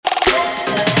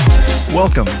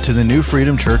Welcome to the New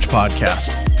Freedom Church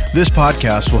podcast. This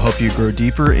podcast will help you grow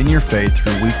deeper in your faith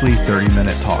through weekly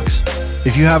 30-minute talks.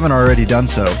 If you haven't already done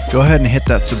so, go ahead and hit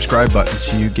that subscribe button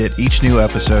so you get each new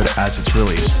episode as it's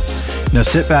released. Now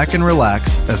sit back and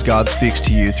relax as God speaks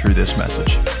to you through this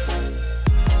message.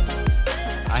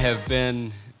 I have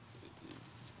been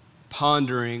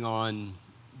pondering on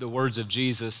the words of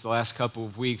Jesus the last couple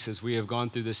of weeks as we have gone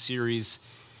through this series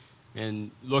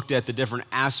and looked at the different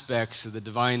aspects of the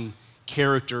divine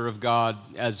character of God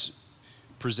as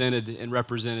presented and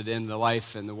represented in the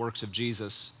life and the works of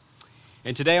Jesus.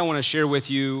 And today I want to share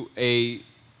with you an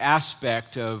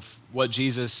aspect of what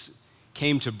Jesus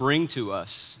came to bring to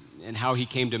us and how he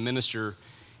came to minister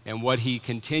and what he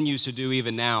continues to do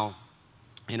even now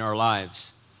in our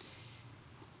lives.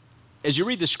 As you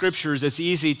read the scriptures, it's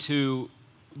easy to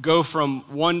go from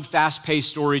one fast-paced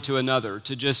story to another,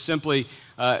 to just simply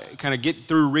kind of get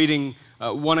through reading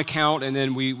one account and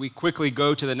then we quickly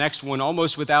go to the next one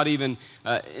almost without even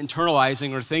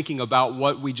internalizing or thinking about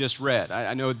what we just read.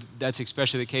 I know that's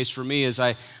especially the case for me as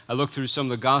I look through some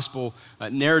of the gospel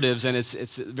narratives, and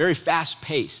it's very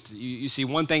fast-paced. You see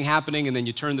one thing happening and then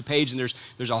you turn the page and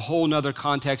there's a whole nother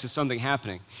context of something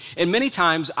happening. And many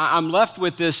times I'm left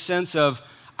with this sense of,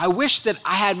 I wish that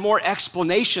I had more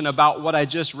explanation about what I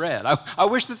just read. I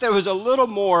wish that there was a little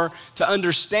more to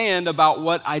understand about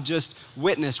what I just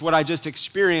witnessed, what I just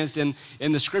experienced in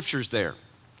the scriptures there.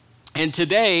 And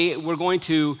today we're going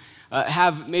to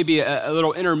have maybe a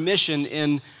little intermission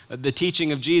in the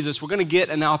teaching of Jesus. We're going to get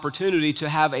an opportunity to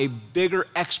have a bigger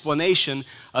explanation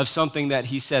of something that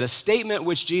he said, a statement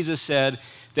which Jesus said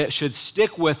that should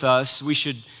stick with us. We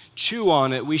should chew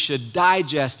on it, we should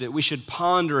digest it, we should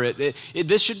ponder it.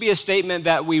 This should be a statement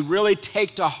that we really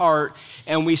take to heart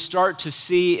and we start to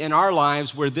see in our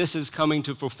lives where this is coming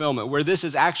to fulfillment, where this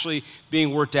is actually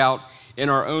being worked out in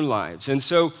our own lives. And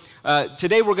so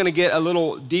today we're going to get a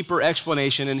little deeper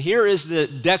explanation, and here is the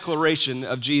declaration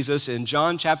of Jesus in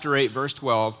John chapter 8, verse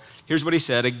 12. Here's what he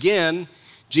said. Again,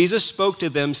 Jesus spoke to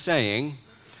them saying,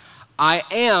 I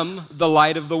am the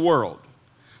light of the world.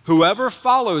 Whoever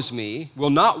follows me will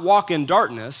not walk in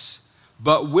darkness,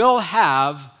 but will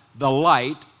have the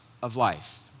light of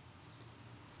life.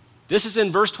 This is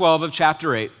in verse 12 of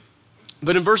chapter 8.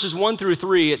 But in verses 1 through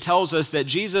 3, it tells us that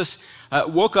Jesus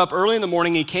woke up early in the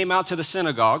morning, he came out to the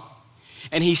synagogue,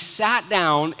 and he sat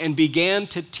down and began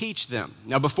to teach them.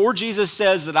 Now, before Jesus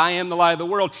says that I am the light of the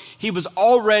world, he was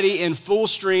already in full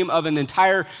stream of an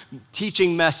entire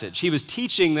teaching message. He was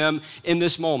teaching them in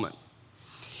this moment.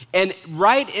 And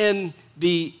right in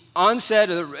the onset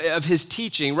of his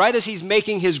teaching, right as he's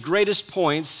making his greatest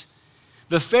points,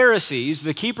 the Pharisees,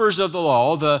 the keepers of the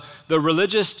law, the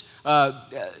religious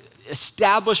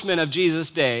establishment of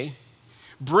Jesus' day,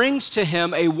 brings to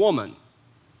him a woman,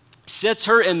 sits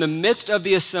her in the midst of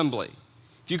the assembly.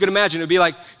 If you could imagine, it would be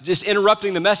like just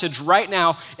interrupting the message right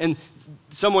now and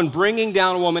someone bringing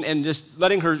down a woman and just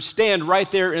letting her stand right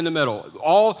there in the middle,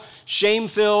 all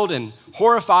shame-filled and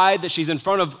horrified that she's in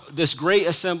front of this great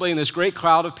assembly and this great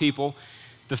crowd of people.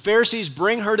 The Pharisees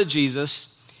bring her to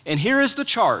Jesus, and here is the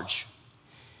charge.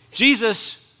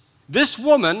 Jesus, this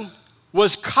woman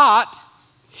was caught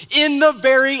in the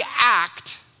very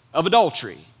act of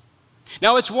adultery.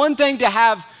 Now, it's one thing to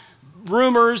have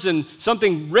rumors and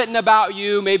something written about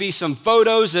you, maybe some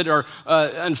photos that are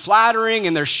unflattering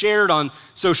and they're shared on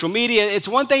social media. It's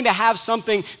one thing to have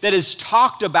something that is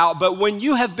talked about, but when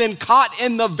you have been caught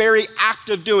in the very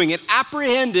act of doing it,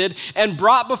 apprehended and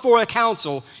brought before a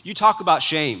council, you talk about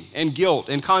shame and guilt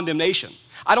and condemnation.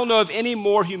 I don't know of any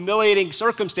more humiliating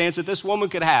circumstance that this woman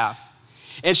could have.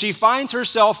 And she finds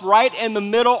herself right in the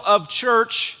middle of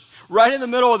church, right in the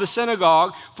middle of the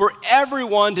synagogue, for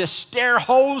everyone to stare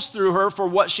holes through her for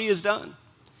what she has done.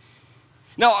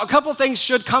 Now, a couple things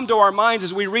should come to our minds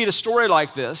as we read a story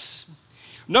like this.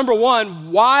 Number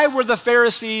one, why were the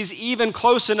Pharisees even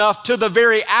close enough to the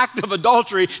very act of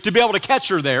adultery to be able to catch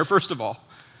her there, first of all,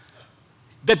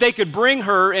 that they could bring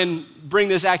her and bring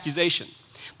this accusation?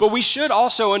 But we should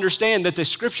also understand that the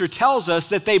scripture tells us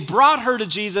that they brought her to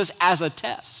Jesus as a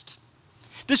test.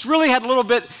 This really had a little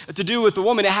bit to do with the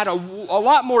woman. It had a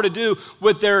lot more to do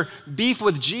with their beef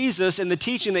with Jesus and the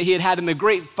teaching that he had had and the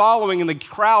great following and the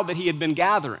crowd that he had been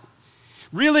gathering.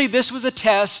 Really, this was a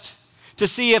test to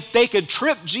see if they could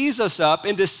trip Jesus up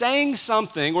into saying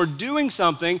something or doing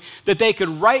something that they could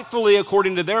rightfully,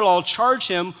 according to their law, charge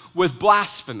him with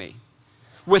blasphemy,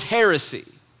 with heresy,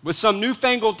 with some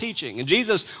newfangled teaching. And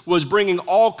Jesus was bringing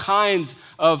all kinds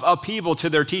of upheaval to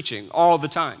their teaching all the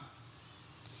time.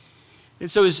 And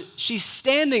so as she's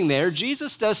standing there,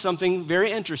 Jesus does something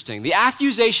very interesting. The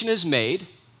accusation is made,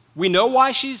 We know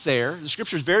why she's there. The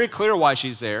scripture is very clear why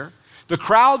she's there. The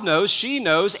crowd knows, she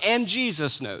knows, and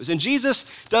Jesus knows. And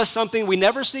Jesus does something we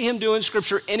never see him do in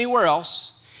scripture anywhere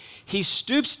else. He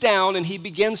stoops down and he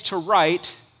begins to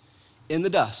write in the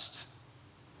dust.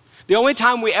 The only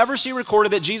time we ever see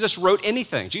recorded that Jesus wrote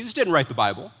anything. Jesus didn't write the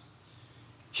Bible.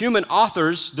 Human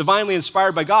authors, divinely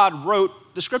inspired by God,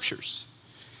 wrote the scriptures.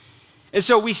 And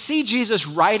so we see Jesus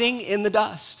writing in the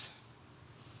dust.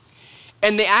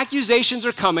 And the accusations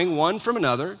are coming one from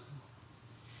another.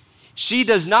 She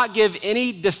does not give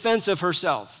any defense of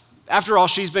herself. After all,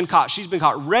 she's been caught. She's been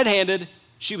caught red-handed.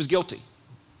 She was guilty.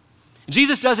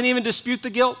 Jesus doesn't even dispute the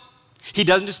guilt. He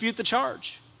doesn't dispute the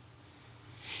charge.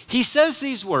 He says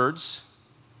these words,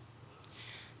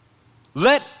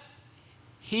 "Let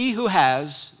he who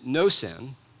has no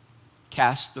sin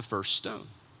cast the first stone."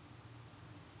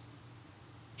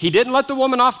 He didn't let the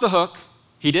woman off the hook.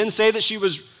 He didn't say that she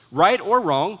was right or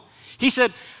wrong. He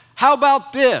said, how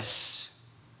about this?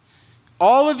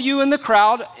 All of you in the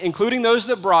crowd, including those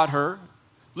that brought her,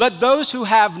 let those who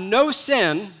have no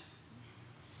sin,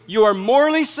 you are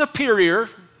morally superior,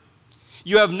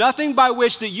 you have nothing by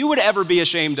which that you would ever be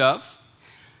ashamed of,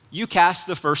 you cast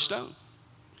the first stone.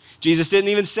 Jesus didn't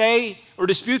even say or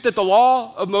dispute that the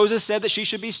law of Moses said that she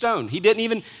should be stoned. He didn't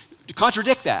even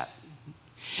contradict that.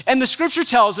 And the scripture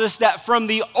tells us that from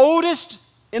the oldest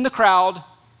in the crowd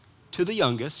to the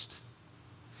youngest,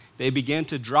 they began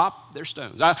to drop their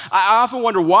stones. I often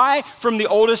wonder why from the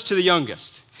oldest to the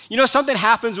youngest. You know, something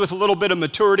happens with a little bit of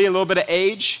maturity and a little bit of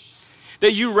age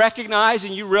that you recognize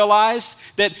and you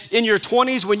realize that in your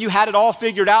 20s when you had it all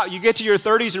figured out, you get to your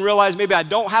 30s and realize maybe I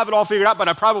don't have it all figured out, but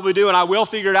I probably do and I will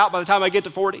figure it out by the time I get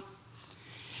to 40.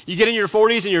 You get in your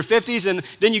 40s and your 50s and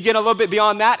then you get a little bit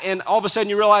beyond that and all of a sudden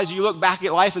you realize you look back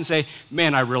at life and say,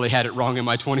 man, I really had it wrong in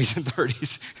my 20s and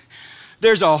 30s.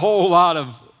 There's a whole lot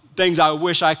of things I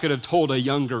wish I could have told a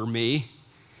younger me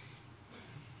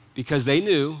because they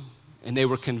knew and they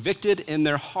were convicted in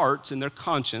their hearts and their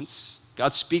conscience.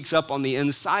 God speaks up on the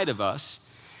inside of us.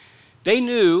 They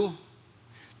knew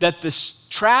that this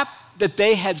trap that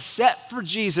they had set for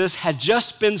Jesus had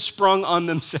just been sprung on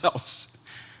themselves.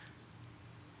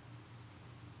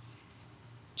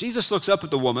 Jesus looks up at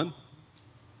the woman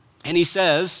and he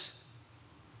says,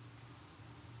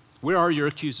 where are your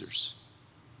accusers?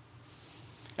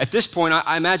 At this point,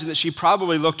 I imagine that she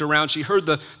probably looked around. She heard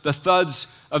the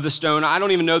thuds of the stone. I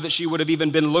don't even know that she would have even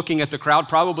been looking at the crowd.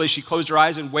 Probably she closed her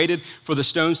eyes and waited for the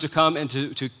stones to come and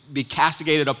to be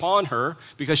castigated upon her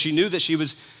because she knew that she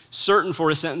was certain for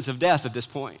a sentence of death at this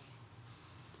point.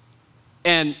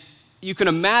 And you can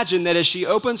imagine that as she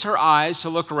opens her eyes to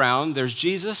look around, there's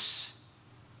Jesus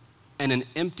and an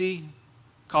empty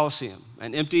Colosseum,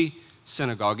 an empty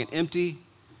synagogue, an empty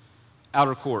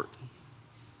outer court.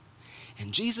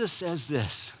 And Jesus says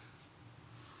this,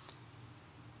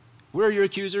 where are your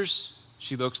accusers?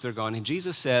 She looks, they're gone. And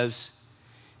Jesus says,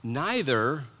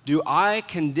 neither do I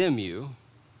condemn you.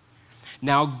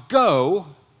 Now go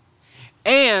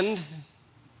and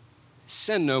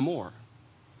sin no more.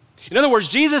 In other words,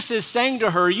 Jesus is saying to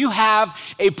her, you have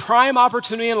a prime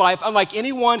opportunity in life, unlike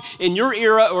anyone in your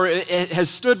era or has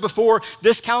stood before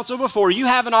this council before. You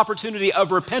have an opportunity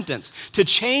of repentance to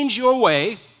change your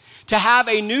way, to have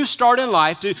a new start in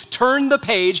life, to turn the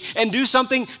page and do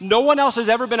something no one else has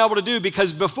ever been able to do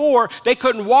because before they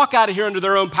couldn't walk out of here under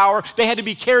their own power. They had to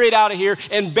be carried out of here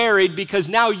and buried because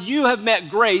now you have met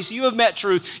grace, you have met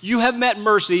truth, you have met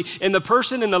mercy in the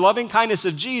person and the loving kindness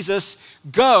of Jesus.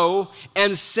 Go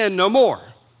and sin no more.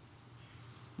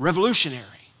 Revolutionary.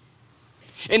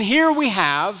 And here we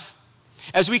have,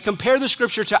 as we compare the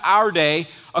scripture to our day,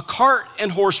 a cart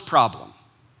and horse problem.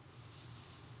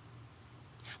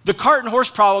 The cart and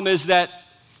horse problem is that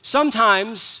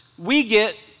sometimes we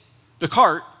get the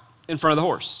cart in front of the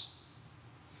horse.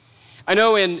 I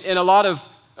know in a lot of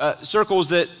circles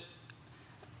that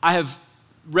I have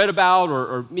read about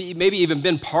or maybe even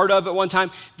been part of at one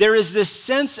time, there is this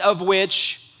sense of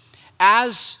which,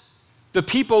 as the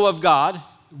people of God,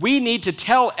 we need to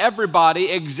tell everybody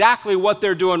exactly what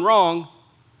they're doing wrong,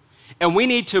 and we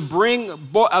need to bring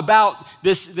about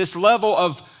this level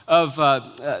of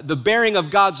the bearing of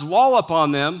God's law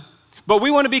upon them, but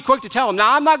we want to be quick to tell them,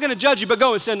 now I'm not going to judge you, but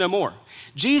go and sin no more.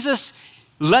 Jesus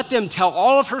let them tell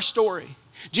all of her story.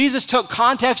 Jesus took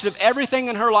context of everything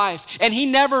in her life, and he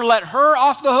never let her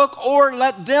off the hook or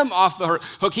let them off the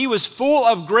hook. He was full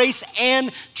of grace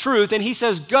and truth, and he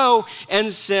says, go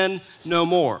and sin no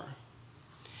more.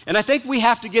 And I think we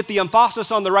have to get the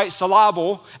emphasis on the right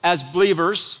syllable as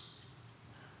believers.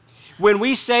 when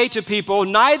we say to people,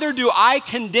 neither do I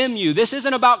condemn you, this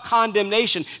isn't about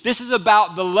condemnation. This is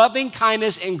about the loving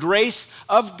kindness and grace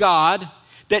of God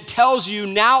that tells you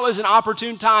now is an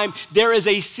opportune time. There is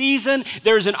a season,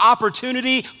 there's an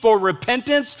opportunity for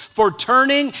repentance, for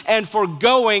turning, and for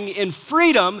going in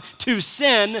freedom to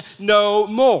sin no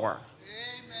more.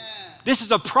 Amen. This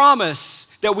is a promise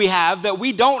that we have, that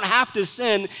we don't have to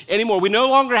sin anymore. We no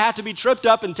longer have to be tripped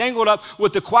up and tangled up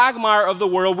with the quagmire of the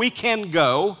world. We can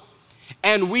go,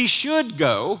 and we should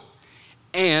go,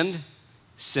 and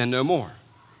sin no more.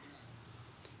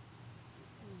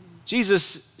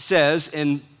 Jesus says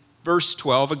in verse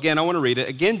 12, again, I want to read it.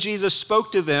 Again, Jesus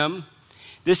spoke to them.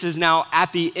 This is now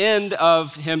at the end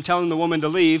of him telling the woman to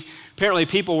leave. Apparently,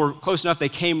 people were close enough, they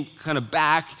came kind of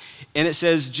back. And it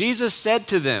says, Jesus said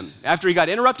to them, after he got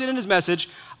interrupted in his message,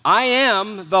 I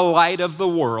am the light of the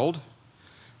world.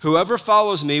 Whoever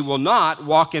follows me will not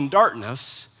walk in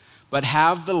darkness, but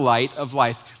have the light of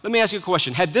life. Let me ask you a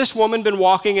question. Had this woman been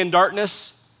walking in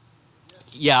darkness?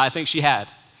 Yeah, I think she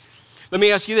had. Let me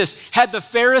ask you this. Had the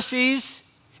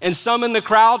Pharisees and some in the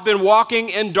crowd been walking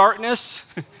in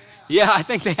darkness? Yeah, I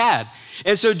think they had.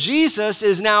 And so Jesus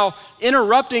is now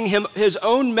interrupting his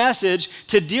own message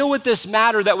to deal with this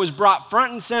matter that was brought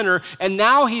front and center, and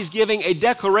now he's giving a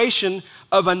declaration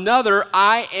of another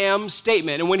I am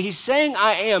statement. And when he's saying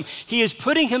I am, he is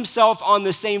putting himself on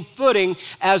the same footing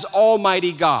as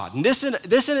Almighty God. And this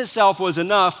in itself was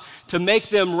enough to make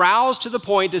them rouse to the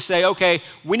point to say, okay,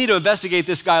 we need to investigate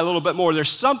this guy a little bit more. There's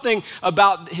something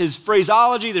about his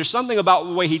phraseology, there's something about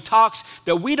the way he talks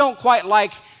that we don't quite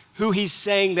like who he's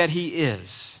saying that he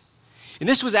is. And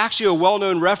this was actually a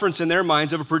well-known reference in their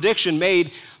minds of a prediction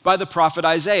made by the prophet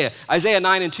Isaiah. Isaiah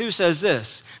 9:2 says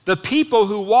this, the people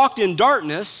who walked in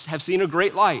darkness have seen a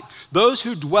great light. Those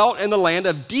who dwelt in the land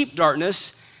of deep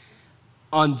darkness,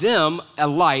 on them a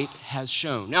light has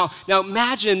shone. Now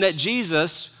imagine that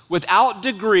Jesus, without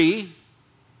degree,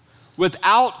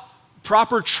 without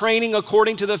proper training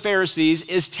according to the Pharisees,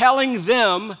 is telling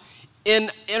them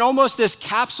in almost this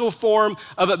capsule form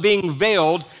of it being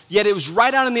veiled, yet it was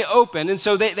right out in the open, and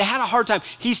so they had a hard time.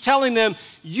 He's telling them,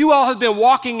 you all have been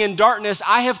walking in darkness.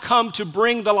 I have come to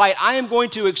bring the light. I am going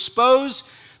to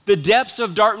expose the depths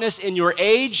of darkness in your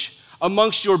age,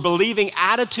 amongst your believing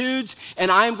attitudes, and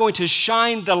I am going to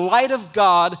shine the light of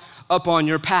God upon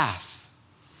your path.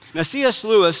 Now, C.S.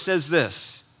 Lewis says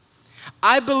this,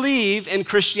 I believe in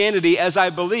Christianity as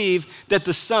I believe that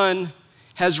the sun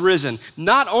has risen,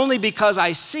 not only because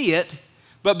I see it,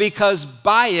 but because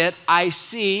by it I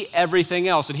see everything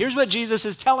else. And here's what Jesus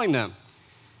is telling them.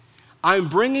 I'm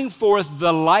bringing forth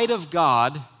the light of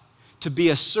God to be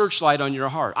a searchlight on your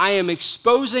heart. I am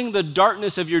exposing the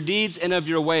darkness of your deeds and of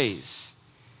your ways.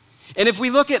 And if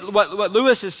we look at what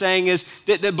Lewis is saying is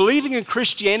that believing in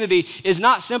Christianity is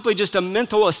not simply just a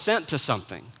mental assent to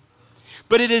something,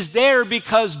 but it is there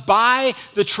because by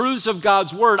the truths of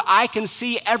God's word, I can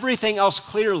see everything else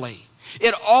clearly.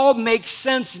 It all makes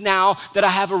sense now that I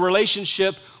have a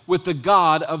relationship with the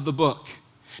God of the book.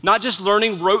 Not just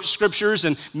learning rote scriptures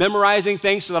and memorizing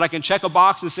things so that I can check a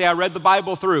box and say I read the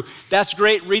Bible through. That's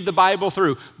great, read the Bible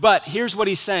through. But here's what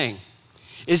he's saying,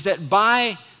 is that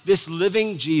by this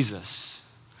living Jesus,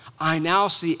 I now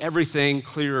see everything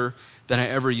clearer than I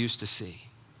ever used to see.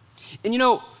 And you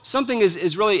know, something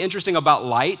is really interesting about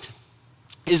light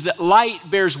is that light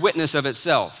bears witness of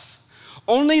itself.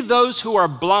 Only those who are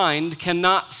blind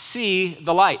cannot see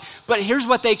the light. But here's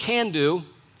what they can do.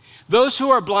 Those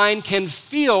who are blind can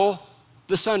feel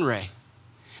the sun ray.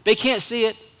 They can't see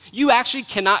it. You actually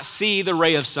cannot see the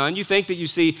ray of sun. You think that you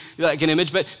see like an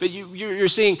image, but you're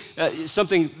seeing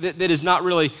something that is not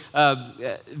really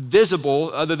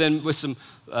visible other than with some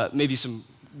maybe some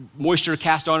moisture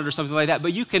cast on it or something like that,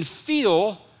 but you can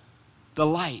feel the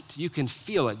light. You can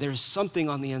feel it. There's something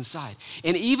on the inside.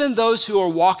 And even those who are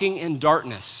walking in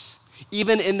darkness,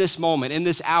 even in this moment, in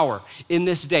this hour, in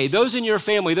this day, those in your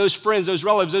family, those friends, those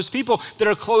relatives, those people that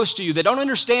are close to you, that don't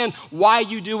understand why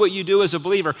you do what you do as a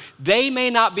believer, they may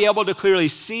not be able to clearly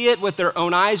see it with their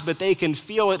own eyes, but they can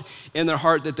feel it in their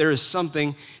heart that there is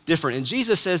something different. And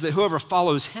Jesus says that whoever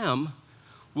follows him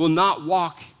will not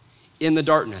walk in the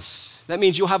darkness. That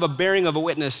means you'll have a bearing of a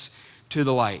witness to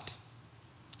the light.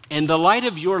 And the light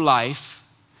of your life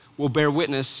will bear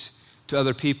witness to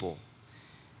other people.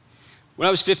 When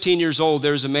I was 15 years old,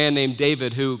 there was a man named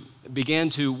David who began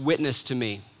to witness to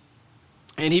me.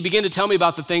 And he began to tell me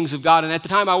about the things of God. And at the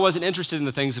time, I wasn't interested in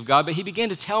the things of God, but he began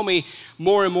to tell me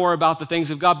more and more about the things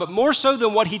of God. But more so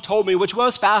than what he told me, which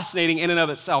was fascinating in and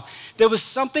of itself, there was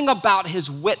something about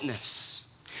his witness.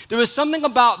 There was something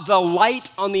about the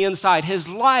light on the inside. His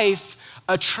life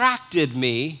attracted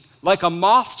me like a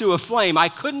moth to a flame. I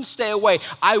couldn't stay away.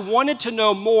 I wanted to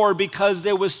know more because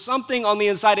there was something on the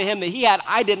inside of him that he had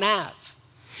I didn't have.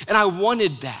 And I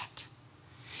wanted that.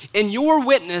 And your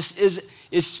witness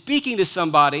is speaking to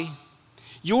somebody.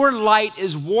 Your light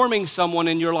is warming someone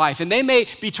in your life. And they may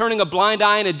be turning a blind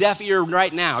eye and a deaf ear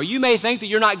right now. You may think that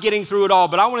you're not getting through it all,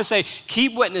 but I want to say,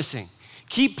 keep witnessing,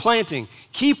 keep planting,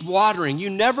 keep watering. You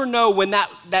never know when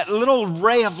that little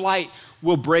ray of light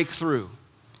will break through.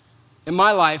 In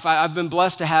my life, I've been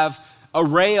blessed to have a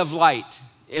ray of light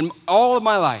in all of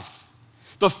my life.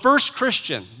 The first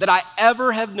Christian that I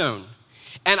ever have known,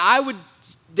 and I would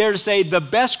dare to say the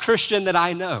best Christian that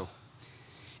I know,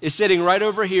 is sitting right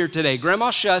over here today. Grandma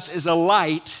Schutz is a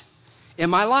light in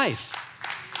my life.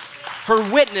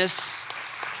 Her witness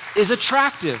is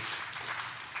attractive.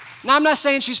 Now, I'm not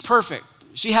saying she's perfect.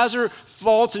 She has her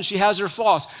faults and she has her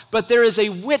flaws, but there is a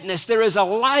witness, there is a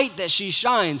light that she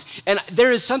shines, and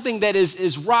there is something that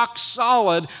is rock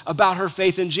solid about her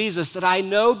faith in Jesus that I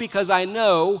know because I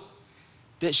know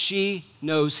that she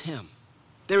knows him.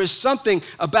 There is something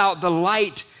about the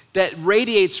light that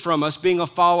radiates from us being a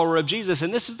follower of Jesus.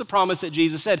 And this is the promise that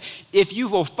Jesus said, if you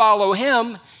will follow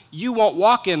him, you won't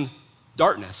walk in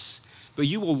darkness, but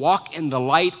you will walk in the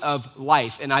light of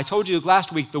life. And I told you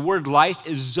last week, the word life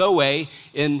is zoe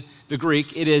in the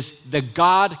Greek. It is the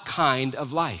God kind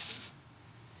of life.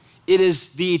 It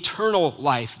is the eternal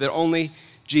life that only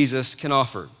Jesus can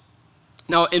offer.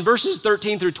 Now, in verses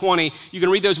 13 through 20, you can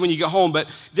read those when you get home, but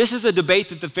this is a debate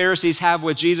that the Pharisees have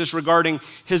with Jesus regarding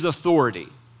his authority.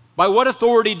 By what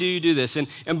authority do you do this?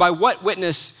 And by what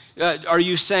witness are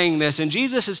you saying this? And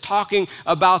Jesus is talking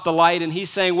about the light, and he's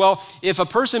saying, well, if a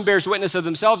person bears witness of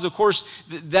themselves, of course,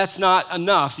 that's not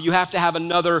enough. You have to have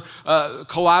another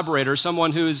collaborator,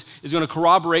 someone who is going to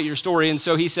corroborate your story. And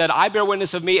so he said, I bear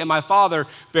witness of me, and my Father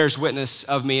bears witness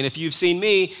of me. And if you've seen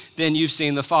me, then you've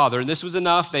seen the Father. And this was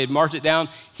enough. They had marked it down.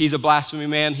 He's a blasphemy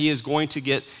man. He is going to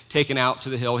get taken out to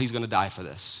the hill. He's going to die for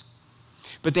this.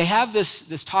 But they have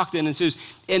this talk that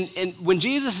ensues. And when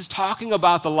Jesus is talking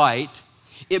about the light,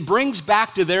 it brings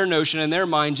back to their notion in their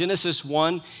mind, Genesis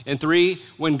 1 and 3,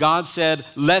 when God said,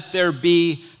 let there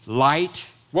be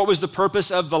light. What was the purpose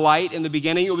of the light in the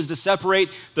beginning? It was to separate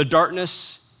the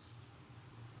darkness.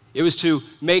 It was to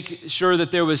make sure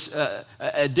that there was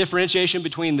a differentiation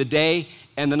between the day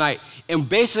and the night. And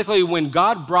basically, when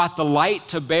God brought the light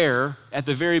to bear at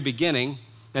the very beginning,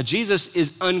 now Jesus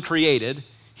is uncreated.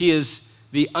 He is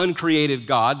the uncreated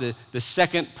God, the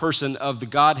second person of the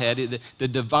Godhead, the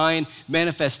divine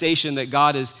manifestation that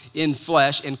God is in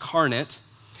flesh, incarnate.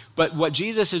 But what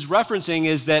Jesus is referencing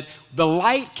is that the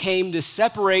light came to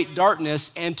separate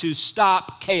darkness and to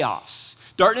stop chaos.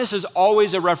 Darkness is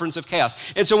always a reference of chaos.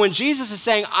 And so when Jesus is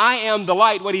saying, I am the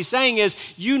light, what he's saying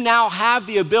is you now have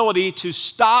the ability to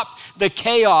stop the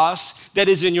chaos that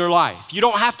is in your life. You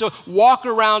don't have to walk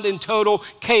around in total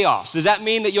chaos. Does that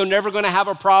mean that you're never going to have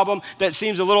a problem that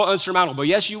seems a little unsurmountable?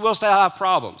 Yes, you will still have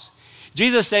problems.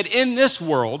 Jesus said, in this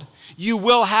world, you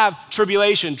will have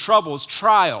tribulation, troubles,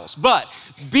 trials, but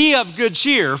be of good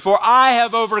cheer, for I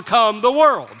have overcome the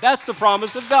world. That's the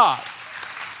promise of God.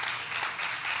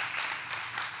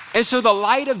 And so the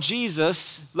light of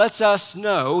Jesus lets us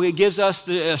know, it gives us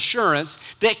the assurance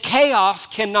that chaos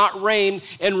cannot reign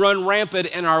and run rampant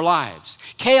in our lives.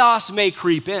 Chaos may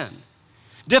creep in.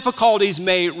 Difficulties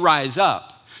may rise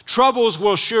up. Troubles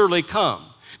will surely come.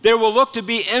 There will look to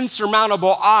be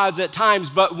insurmountable odds at times,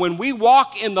 but when we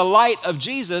walk in the light of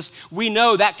Jesus, we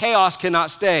know that chaos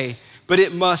cannot stay, but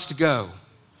it must go.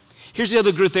 Here's the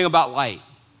other good thing about light,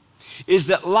 is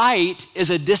that light is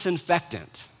a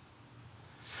disinfectant.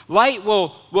 Light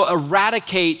will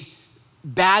eradicate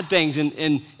bad things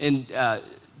and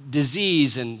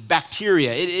disease and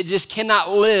bacteria. It just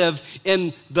cannot live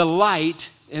in the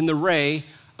light, in the ray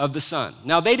of the sun.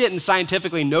 Now, they didn't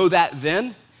scientifically know that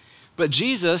then, but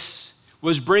Jesus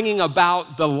was bringing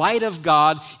about the light of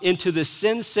God into the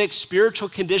sin-sick spiritual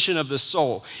condition of the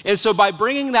soul. And so by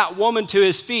bringing that woman to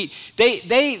his feet,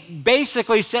 they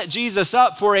basically set Jesus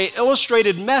up for an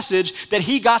illustrated message that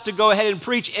he got to go ahead and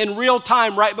preach in real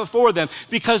time right before them,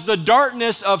 because the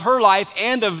darkness of her life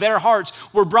and of their hearts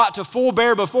were brought to full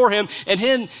bear before him. And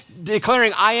him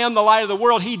declaring, I am the light of the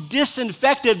world, he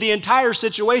disinfected the entire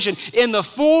situation. In the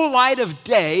full light of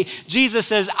day, Jesus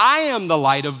says, I am the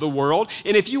light of the world,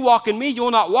 and if you walk in me, you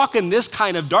will not walk in this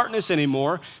kind of darkness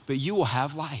anymore, but you will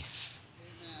have life.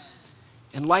 Amen.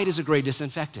 And light is a great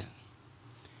disinfectant.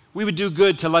 We would do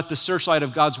good to let the searchlight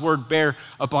of God's word bear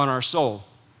upon our soul,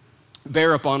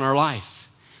 bear upon our life,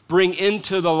 bring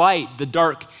into the light the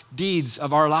dark deeds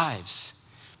of our lives,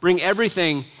 bring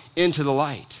everything into the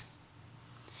light.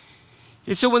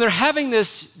 And so when they're having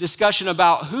this discussion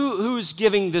about who's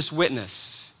giving this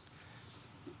witness,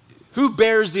 who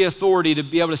bears the authority to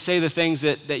be able to say the things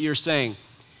that you're saying,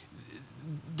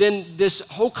 then this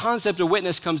whole concept of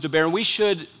witness comes to bear, and we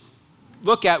should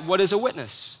look at what is a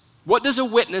witness. What does a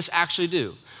witness actually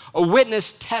do? A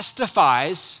witness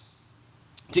testifies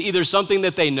to either something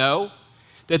that they know,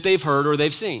 that they've heard, or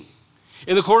they've seen.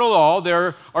 In the court of law,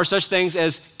 there are such things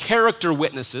as character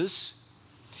witnesses.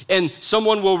 And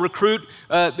someone will recruit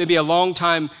maybe a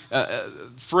longtime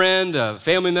friend, a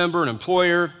family member, an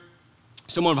employer,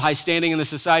 someone of high standing in the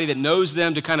society that knows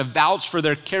them to kind of vouch for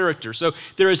their character. So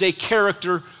there is a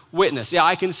character witness. Yeah,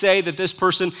 I can say that this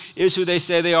person is who they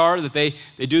say they are, that they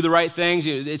do the right things.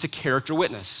 It's a character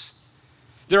witness.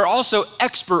 There are also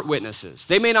expert witnesses.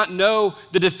 They may not know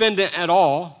the defendant at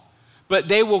all, but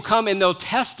they will come and they'll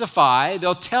testify,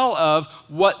 they'll tell of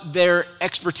what their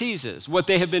expertise is, what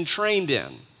they have been trained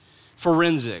in.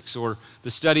 Forensics, or the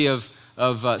study of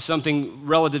something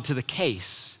relative to the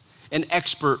case, an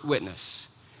expert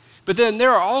witness. But then there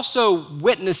are also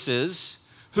witnesses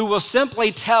who will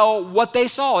simply tell what they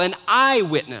saw, an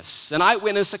eyewitness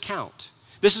account.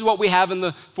 This is what we have in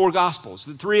the four Gospels.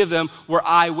 The three of them were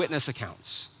eyewitness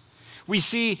accounts. We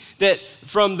see that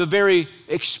from the very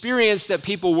experience that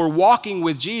people were walking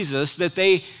with Jesus, that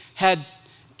they had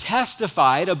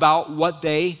testified about what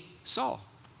they saw.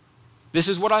 This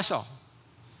is what I saw.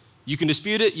 You can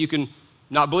dispute it, you can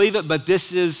not believe it, but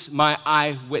this is my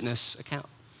eyewitness account.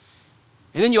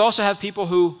 And then you also have people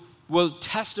who will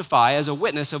testify as a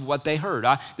witness of what they heard.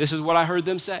 This is what I heard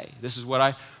them say. This is what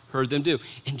I heard them do.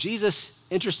 And Jesus,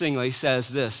 interestingly, says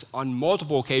this on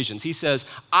multiple occasions. He says,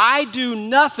 I do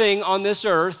nothing on this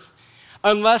earth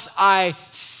unless I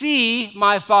see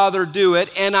my Father do it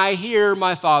and I hear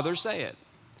my Father say it.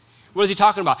 What is he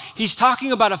talking about? He's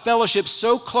talking about a fellowship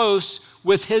so close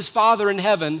with his Father in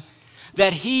heaven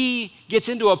that he gets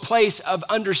into a place of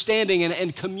understanding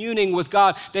and communing with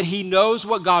God, that he knows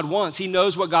what God wants. He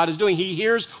knows what God is doing. He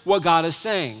hears what God is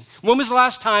saying. When was the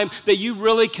last time that you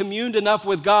really communed enough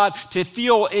with God to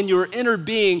feel in your inner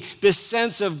being this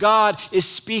sense of God is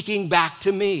speaking back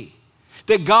to me?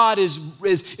 That God is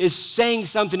saying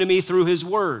something to me through his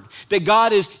word. That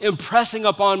God is impressing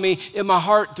upon me in my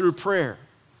heart through prayer.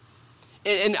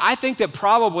 And I think that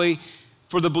probably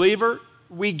for the believer,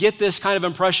 we get this kind of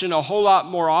impression a whole lot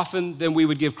more often than we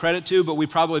would give credit to, but we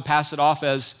probably pass it off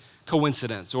as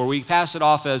coincidence, or we pass it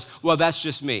off as, well, that's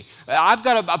just me. I've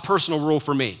got a personal rule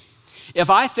for me. If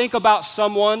I think about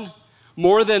someone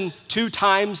more than 2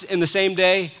 times in the same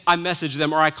day, I message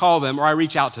them, or I call them, or I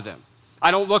reach out to them. I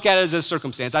don't look at it as a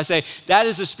circumstance. I say, that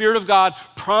is the Spirit of God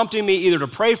prompting me either to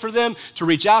pray for them, to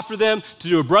reach out for them, to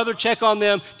do a brother check on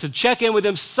them, to check in with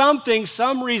them, something,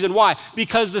 some reason. Why?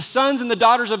 Because the sons and the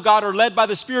daughters of God are led by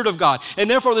the Spirit of God. And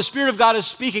therefore, the Spirit of God is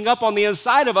speaking up on the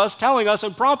inside of us, telling us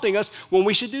and prompting us when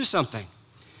we should do something.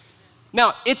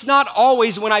 Now, it's not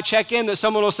always when I check in that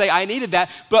someone will say, I needed that,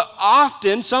 but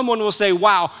often someone will say,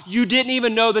 wow, you didn't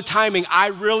even know the timing. I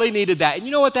really needed that. And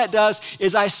you know what that does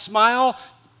is I smile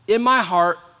in my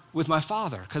heart with my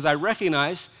Father, because I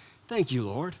recognize, thank you,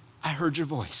 Lord, I heard your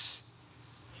voice,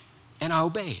 and I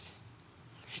obeyed.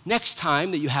 Next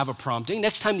time that you have a prompting,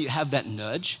 next time that you have that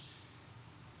nudge,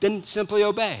 then simply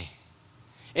obey.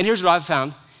 And here's what I've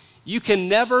found. You can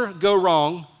never go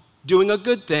wrong doing a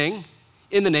good thing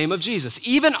in the name of Jesus.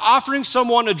 Even offering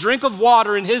someone a drink of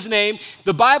water in his name,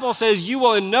 the Bible says you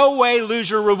will in no way lose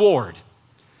your reward.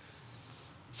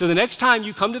 So the next time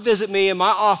you come to visit me in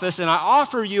my office and I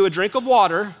offer you a drink of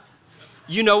water,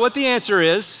 you know what the answer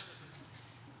is.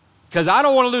 Because I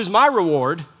don't want to lose my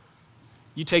reward,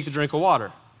 you take the drink of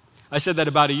water. I said that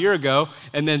about a year ago,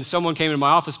 and then someone came into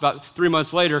my office about 3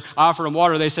 months later. I offered them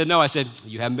water. They said no. I said,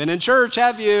 you haven't been in church,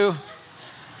 have you?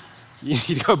 You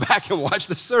need to go back and watch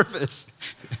the service.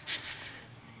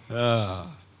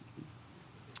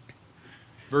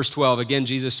 Verse 12, again,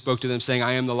 Jesus spoke to them saying,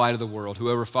 I am the light of the world.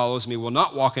 Whoever follows me will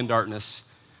not walk in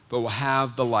darkness, but will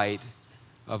have the light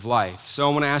of life. So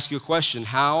I want to ask you a question.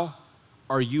 How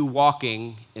are you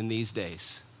walking in these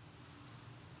days?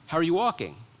 How are you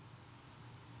walking?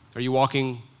 Are you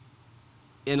walking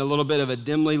in a little bit of a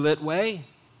dimly lit way?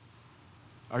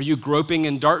 Are you groping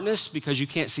in darkness because you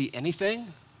can't see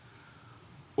anything?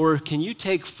 Or can you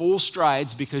take full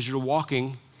strides because you're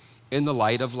walking in the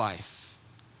light of life?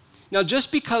 Now,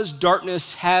 just because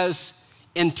darkness has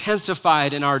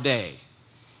intensified in our day,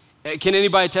 can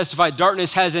anybody testify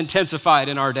darkness has intensified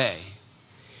in our day?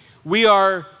 We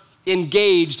are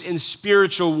engaged in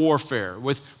spiritual warfare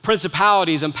with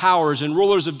principalities and powers and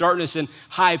rulers of darkness in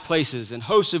high places and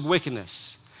hosts of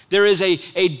wickedness. There is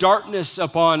a darkness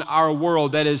upon our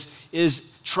world that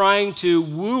is trying to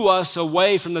woo us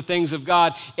away from the things of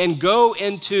God and go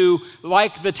into,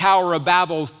 like the Tower of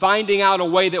Babel, finding out a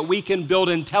way that we can build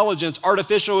intelligence,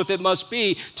 artificial if it must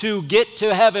be, to get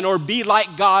to heaven or be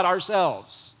like God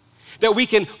ourselves. That we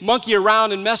can monkey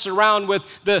around and mess around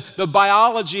with the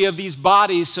biology of these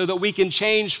bodies so that we can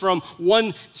change from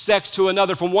one sex to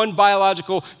another, from one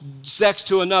biological sex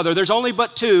to another. There's only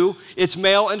but two. It's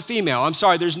male and female. I'm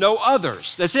sorry, there's no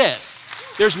others. That's it.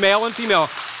 There's male and female.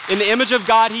 In the image of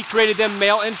God, he created them,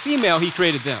 male and female, he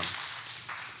created them.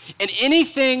 And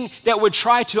anything that would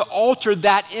try to alter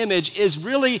that image is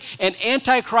really an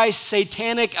antichrist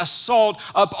satanic assault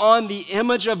upon the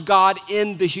image of God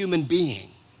in the human being.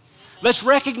 Let's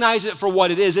recognize it for what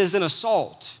it is an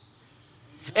assault.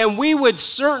 And we would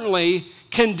certainly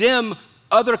condemn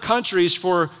other countries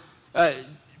for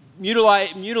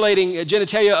mutilating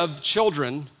genitalia of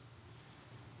children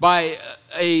by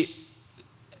a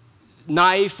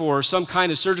knife or some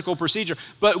kind of surgical procedure.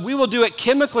 But we will do it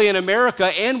chemically in America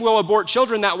and we'll abort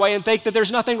children that way and think that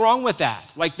there's nothing wrong with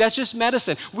that. Like, that's just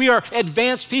medicine. We are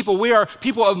advanced people. We are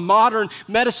people of modern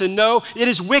medicine. No, it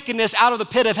is wickedness out of the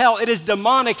pit of hell. It is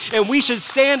demonic, and we should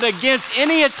stand against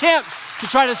any attempt to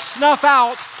try to snuff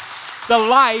out the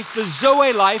life, the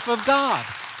Zoe life of God.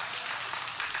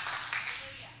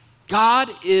 God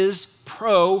is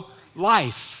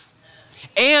pro-life,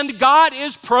 and God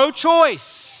is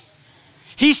pro-choice.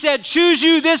 He said, choose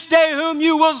you this day whom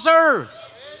you will serve.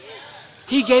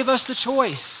 He gave us the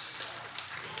choice.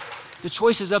 The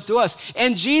choice is up to us.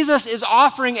 And Jesus is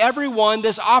offering everyone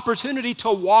this opportunity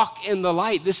to walk in the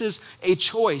light. This is a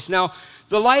choice. Now,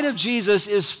 the light of Jesus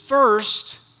is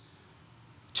first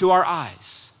to our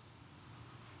eyes.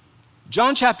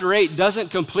 John chapter 8 doesn't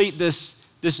complete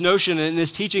this notion and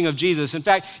this teaching of Jesus. In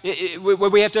fact,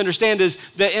 what we have to understand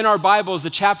is that in our Bibles, the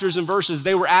chapters and verses,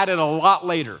 they were added a lot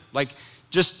later, like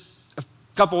just a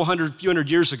few hundred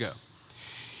years ago.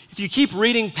 If you keep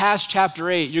reading past chapter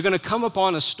 8, you're going to come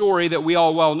upon a story that we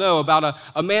all well know about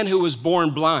a man who was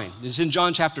born blind. It's in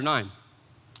John chapter 9.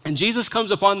 And Jesus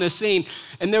comes upon this scene,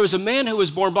 and there was a man who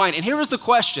was born blind. And here was the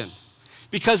question,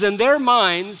 because in their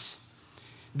minds,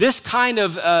 this kind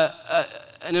of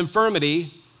an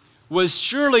infirmity was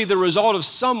surely the result of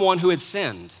someone who had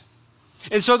sinned.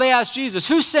 And so they asked Jesus,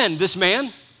 who sinned, this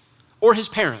man or his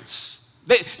parents?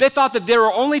 They thought that there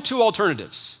were only two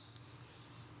alternatives.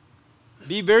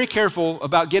 Be very careful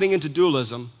about getting into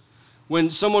dualism when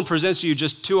someone presents to you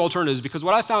just two alternatives, because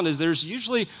what I found is there's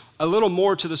usually a little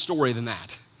more to the story than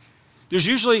that. There's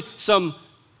usually some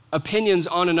opinions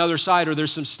on another side, or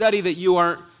there's some study that you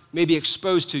aren't maybe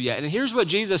exposed to yet. And here's what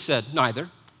Jesus said, neither.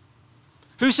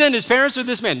 Who sinned, his parents or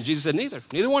this man? Jesus said,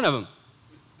 neither one of them.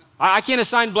 I can't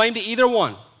assign blame to either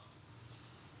one.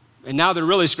 And now they're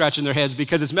really scratching their heads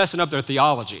because it's messing up their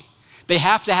theology. They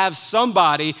have to have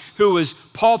somebody who was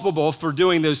culpable for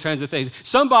doing those kinds of things.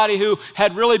 Somebody who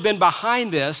had really been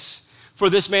behind this for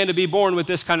this man to be born with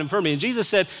this kind of infirmity. And Jesus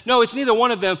said, no, it's neither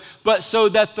one of them, but so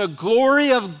that the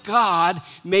glory of God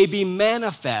may be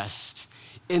manifest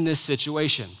in this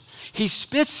situation. He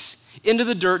spits into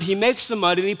the dirt, he makes some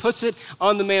mud, and he puts it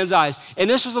on the man's eyes. And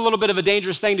this was a little bit of a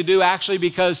dangerous thing to do, actually,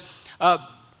 because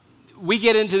we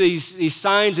get into these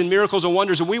signs and miracles and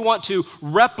wonders, and we want to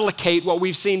replicate what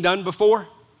we've seen done before.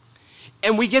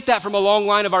 And we get that from a long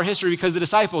line of our history because the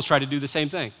disciples tried to do the same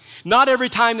thing. Not every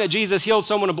time that Jesus healed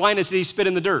someone of blindness did he spit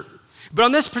in the dirt. But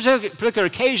on this particular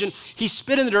occasion, he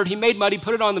spit in the dirt, he made mud, he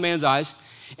put it on the man's eyes,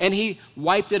 and he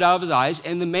wiped it out of his eyes,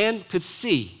 and the man could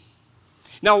see.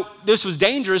 Now, this was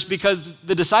dangerous because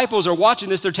the disciples are watching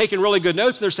this. They're taking really good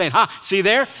notes. And they're saying, see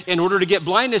there? In order to get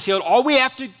blindness healed, all we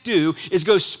have to do is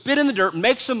go spit in the dirt,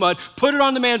 make some mud, put it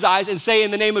on the man's eyes, and say in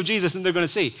the name of Jesus, and they're going to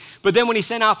see. But then when he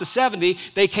sent out the 70,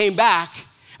 they came back,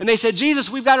 and they said, Jesus,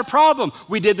 we've got a problem.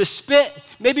 We did the spit.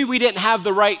 Maybe we didn't have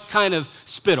the right kind of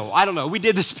spittle. I don't know. We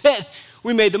did the spit.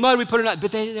 We made the mud. We put it out, but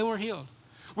they weren't healed.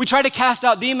 We tried to cast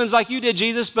out demons like you did,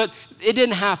 Jesus, but it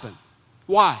didn't happen.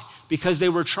 Why? Because they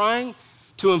were trying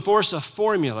to enforce a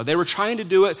formula. They were trying to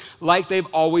do it like they've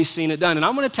always seen it done. And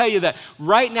I'm going to tell you that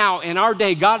right now in our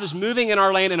day, God is moving in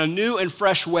our land in a new and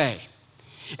fresh way.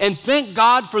 And thank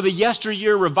God for the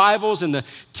yesteryear revivals and the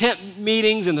tent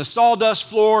meetings and the sawdust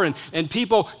floor and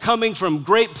people coming from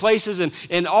great places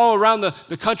and all around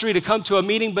the country to come to a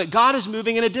meeting. But God is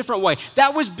moving in a different way.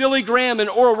 That was Billy Graham and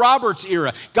Oral Roberts'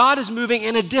 era. God is moving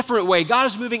in a different way. God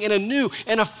is moving in a new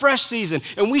and a fresh season.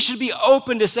 And we should be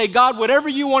open to say, God, whatever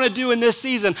you want to do in this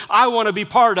season, I want to be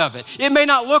part of it. It may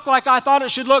not look like I thought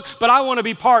it should look, but I want to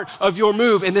be part of your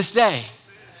move in this day.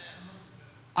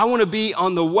 I want to be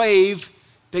on the wave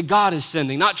that God is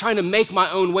sending, not trying to make my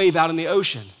own wave out in the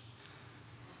ocean.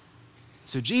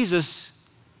 So Jesus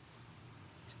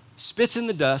spits in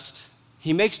the dust,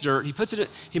 he makes dirt,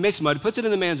 he makes mud, puts it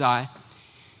in the man's eye,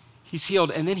 he's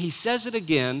healed, and then he says it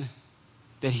again,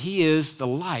 that he is the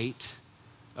light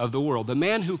of the world. The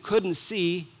man who couldn't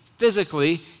see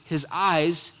physically, his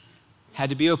eyes had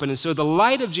to be open. And so the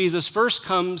light of Jesus first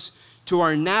comes to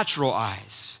our natural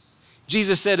eyes.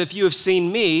 Jesus said, if you have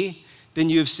seen me, then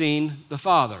you have seen the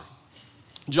Father.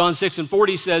 John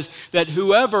 6:40 says that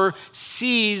whoever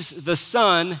sees the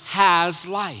Son has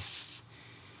life.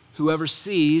 Whoever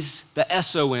sees the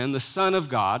S-O-N, the Son of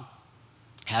God,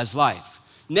 has life.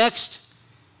 Next,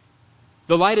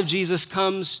 the light of Jesus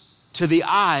comes to the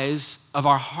eyes of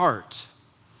our heart.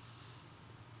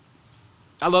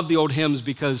 I love the old hymns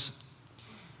because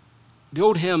the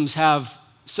old hymns have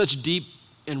such deep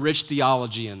and rich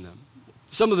theology in them.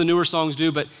 Some of the newer songs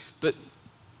do, but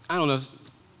I don't know,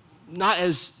 not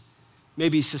as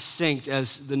maybe succinct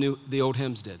as the old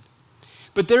hymns did.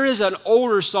 But there is an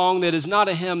older song that is not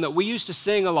a hymn that we used to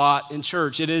sing a lot in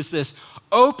church. It is this: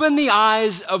 open the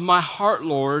eyes of my heart,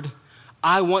 Lord,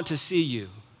 I want to see you.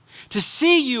 To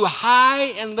see you high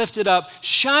and lifted up,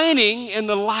 shining in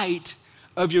the light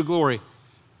of your glory.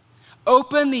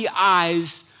 Open the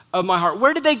eyes of my heart.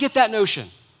 Where did they get that notion?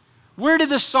 Where did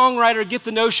the songwriter get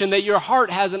the notion that your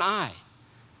heart has an eye?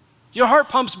 Your heart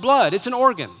pumps blood. It's an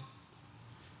organ.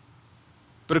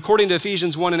 But according to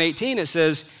Ephesians 1:18, it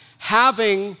says,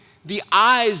 having the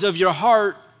eyes of your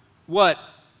heart, what?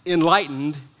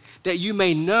 Enlightened, that you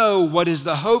may know what is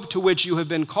the hope to which you have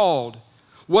been called.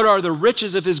 What are the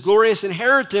riches of his glorious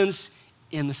inheritance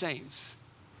in the saints?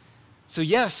 So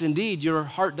yes, indeed, your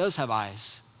heart does have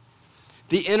eyes.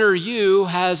 The inner you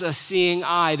has a seeing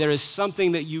eye. There is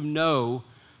something that you know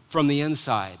from the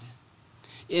inside.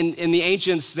 In the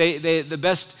ancients, the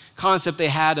best concept they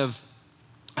had of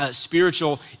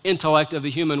spiritual intellect of the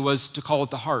human was to call it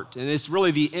the heart. And it's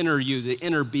really the inner you, the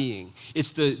inner being.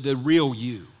 It's the real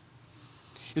you.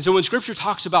 And so when Scripture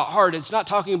talks about heart, it's not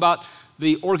talking about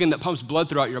the organ that pumps blood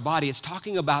throughout your body. It's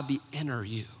talking about the inner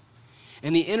you.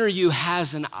 And the inner you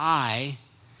has an eye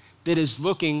that is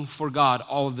looking for God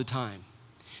all of the time.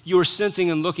 You are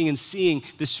sensing and looking and seeing.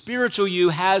 The spiritual you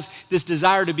has this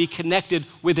desire to be connected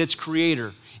with its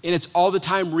creator. And it's all the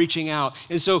time reaching out.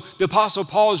 And so the Apostle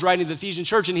Paul is writing to the Ephesian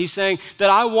church, and he's saying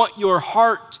that I want your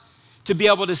heart to be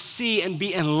able to see and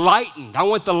be enlightened. I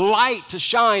want the light to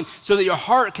shine so that your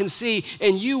heart can see,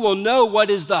 and you will know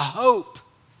what is the hope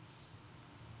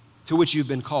to which you've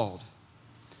been called.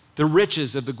 The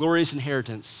riches of the glorious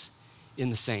inheritance in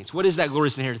the saints. What is that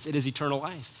glorious inheritance? It is eternal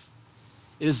life.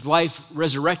 It is life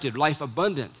resurrected, life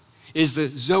abundant. It is the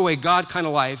Zoe, God kind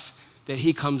of life that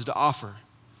he comes to offer.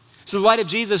 So the light of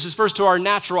Jesus is first to our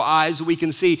natural eyes that we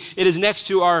can see. It is next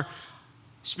to our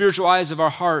spiritual eyes of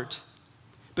our heart.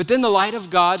 But then the light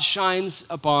of God shines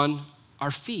upon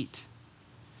our feet.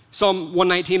 Psalm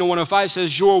 119 and 105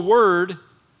 says, your word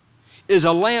is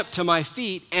a lamp to my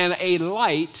feet and a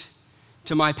light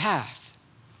to my path.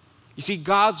 You see,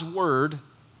 God's word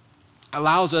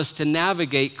allows us to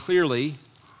navigate clearly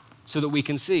so that we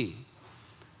can see.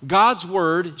 God's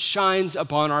word shines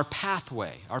upon our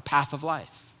pathway, our path of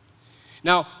life.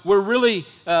 Now, we're really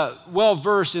well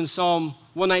versed in Psalm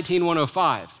 119,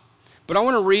 105, but I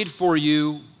want to read for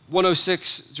you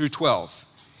 106 through 12.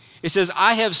 It says,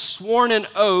 I have sworn an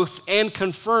oath and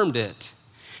confirmed it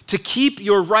to keep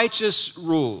your righteous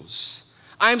rules.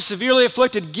 I am severely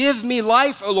afflicted. Give me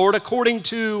life, O Lord, according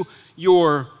to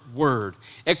your word.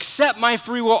 Accept my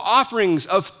free will offerings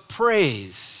of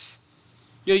praise.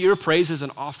 You know, your praise is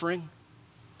an offering.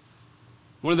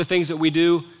 One of the things that we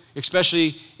do,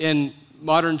 especially in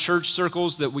modern church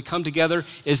circles, that we come together,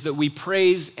 is that we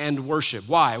praise and worship.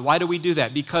 Why? Why do we do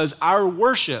that? Because our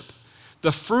worship,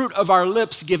 the fruit of our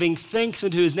lips giving thanks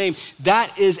unto his name,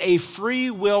 that is a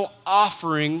free will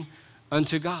offering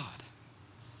unto God.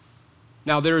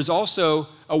 Now, there is also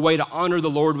a way to honor the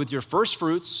Lord with your first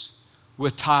fruits,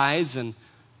 with tithes and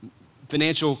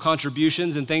financial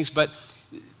contributions and things, but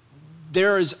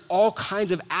there is all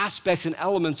kinds of aspects and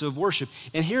elements of worship.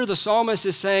 And here the psalmist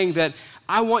is saying that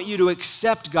I want you to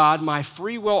accept, God, my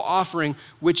free will offering,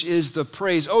 which is the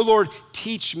praise. Oh Lord,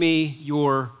 teach me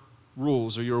your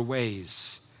rules or your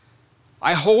ways.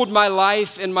 I hold my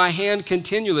life in my hand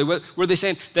continually. Were they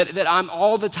saying that I'm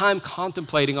all the time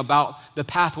contemplating about the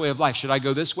pathway of life? Should I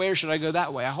go this way or should I go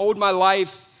that way? I hold my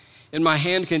life in my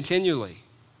hand continually,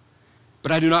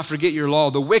 but I do not forget your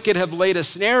law. The wicked have laid a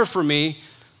snare for me,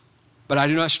 but I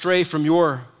do not stray from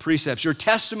your precepts. Your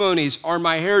testimonies are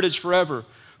my heritage forever,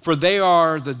 for they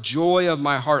are the joy of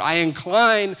my heart. I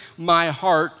incline my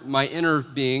heart, my inner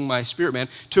being, my spirit man,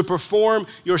 to perform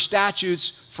your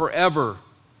statutes forever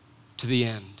to the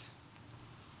end.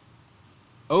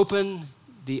 open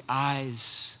the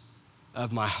eyes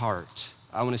of my heart.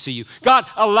 I want to see you. God,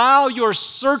 allow your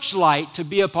searchlight to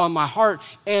be upon my heart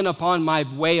and upon my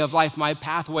way of life, my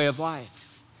pathway of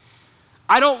life.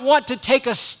 I don't want to take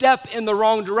a step in the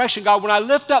wrong direction. God, when I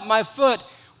lift up my foot,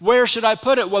 where should I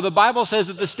put it? Well, the Bible says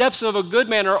that the steps of a good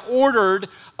man are ordered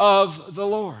of the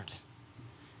Lord.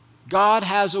 God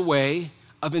has a way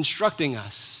of instructing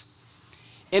us,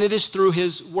 and it is through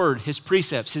his word, his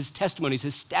precepts, his testimonies,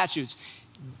 his statutes.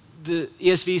 The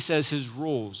ESV says his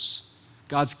rules,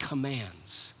 God's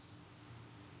commands.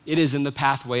 It is in the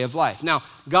pathway of life. Now,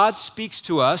 God speaks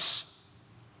to us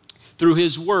through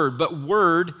his word, but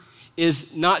word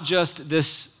is not just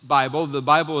this Bible. The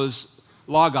Bible is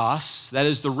logos, that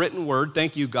is the written word.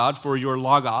 Thank you, God, for your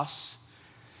logos.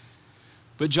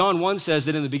 But John 1 says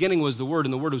that in the beginning was the Word,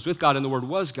 and the Word was with God, and the Word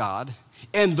was God.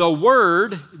 And the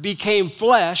Word became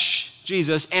flesh,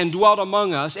 Jesus, and dwelt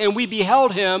among us, and we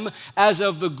beheld him as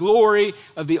of the glory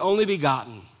of the only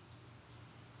begotten,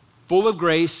 full of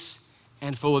grace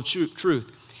and full of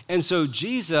truth. And so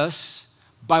Jesus,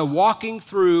 by walking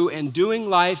through and doing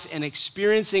life and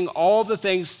experiencing all the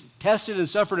things, tested and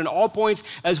suffered in all points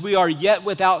as we are yet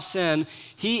without sin,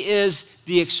 he is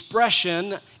the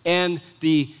expression and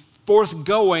the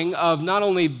forthgoing of not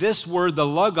only this word, the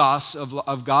logos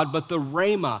of God, but the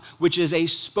rhema, which is a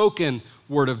spoken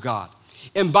word of God.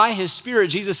 And by his Spirit,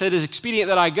 Jesus said, it is expedient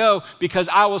that I go because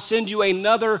I will send you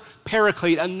another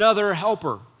paraclete, another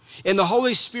helper. And the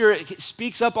Holy Spirit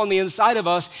speaks up on the inside of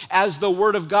us as the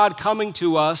word of God coming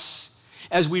to us.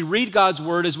 As we read God's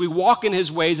word, as we walk in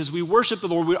his ways, as we worship the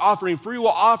Lord, we're offering free will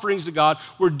offerings to God.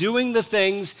 We're doing the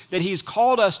things that he's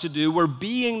called us to do. We're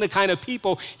being the kind of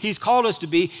people he's called us to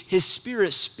be. His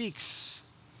Spirit speaks.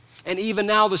 And even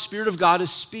now, the Spirit of God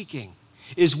is speaking,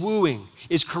 is wooing,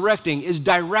 is correcting, is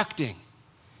directing.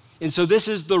 And so this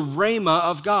is the rhema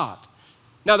of God.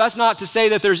 Now, that's not to say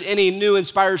that there's any new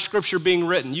inspired scripture being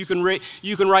written. You can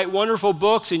write wonderful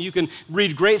books and you can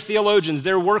read great theologians.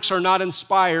 Their works are not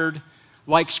inspired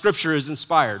like scripture is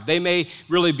inspired. They may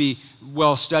really be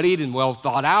well studied and well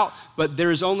thought out, but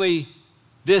there is only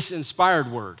this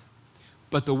inspired word.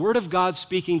 But the word of God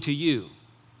speaking to you,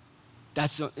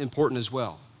 that's important as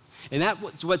well. And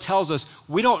that's what tells us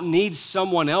we don't need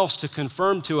someone else to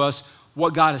confirm to us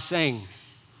what God is saying.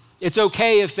 It's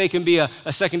okay if they can be a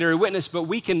secondary witness, but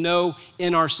we can know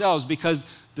in ourselves because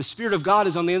the Spirit of God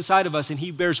is on the inside of us and he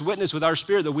bears witness with our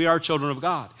spirit that we are children of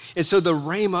God. And so the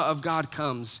rhema of God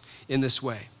comes in this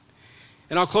way.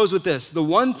 And I'll close with this. The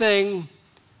one thing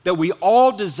that we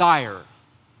all desire,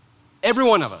 every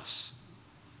one of us,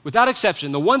 without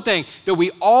exception, the one thing that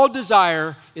we all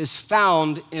desire is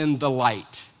found in the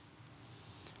light.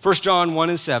 1 John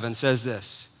 1:7 says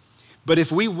this, but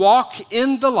if we walk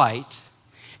in the light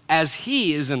as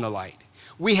he is in the light,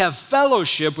 we have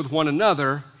fellowship with one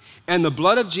another, and the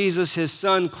blood of Jesus, his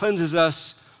son, cleanses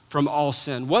us from all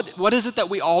sin. What is it that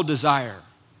we all desire?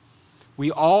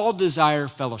 We all desire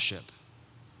fellowship.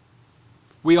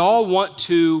 We all want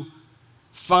to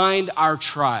find our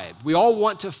tribe. We all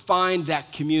want to find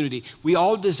that community. We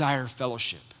all desire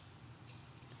fellowship.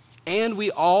 And we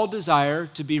all desire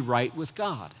to be right with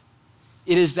God.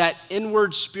 It is that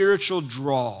inward spiritual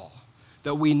draw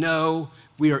that we know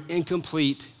we are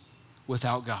incomplete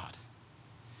without God.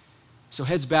 So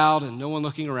heads bowed and no one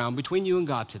looking around, between you and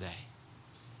God today.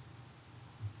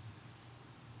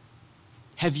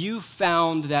 Have you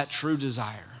found that true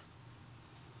desire?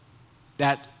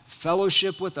 That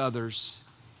fellowship with others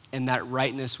and that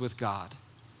rightness with God?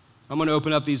 I'm going to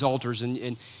open up these altars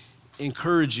and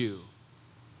encourage you.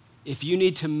 If you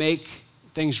need to make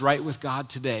things right with God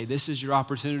today, this is your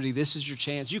opportunity. This is your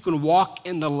chance. You can walk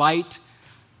in the light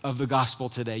of the gospel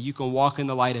today. You can walk in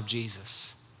the light of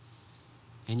Jesus.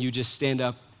 And you just stand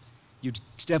up, you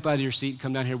step out of your seat,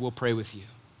 come down here, we'll pray with you.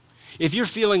 If you're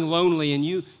feeling lonely and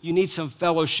you need some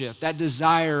fellowship, that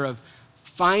desire of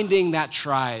finding that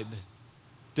tribe,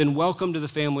 then welcome to the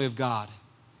family of God.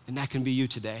 And that can be you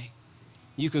today.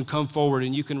 You can come forward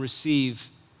and you can receive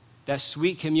that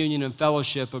sweet communion and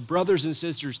fellowship of brothers and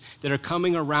sisters that are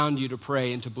coming around you to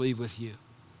pray and to believe with you.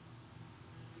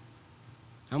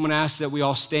 I'm going to ask that we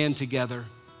all stand together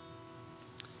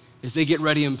as they get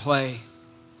ready and play.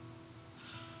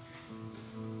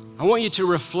 I want you to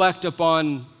reflect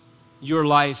upon your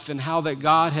life and how that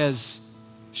God has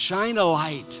shined a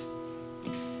light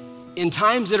in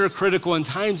times that are critical, in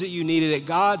times that you needed it.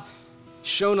 God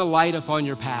shone a light upon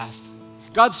your path.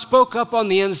 God spoke up on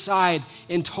the inside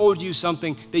and told you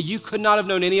something that you could not have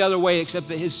known any other way except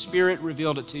that his Spirit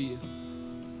revealed it to you.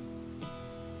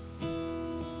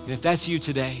 And if that's you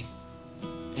today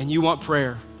and you want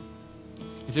prayer,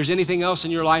 If there's anything else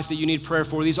in your life that you need prayer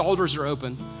for, these altars are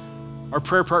open. Our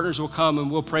prayer partners will come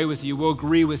and we'll pray with you. We'll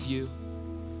agree with you.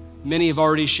 Many have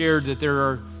already shared that there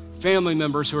are family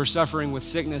members who are suffering with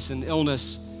sickness and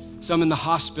illness, some in the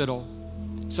hospital.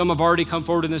 Some have already come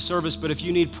forward in this service, but if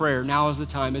you need prayer, now is the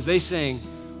time. As they sing,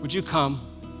 would you come?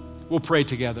 We'll pray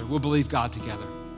together. We'll believe God together.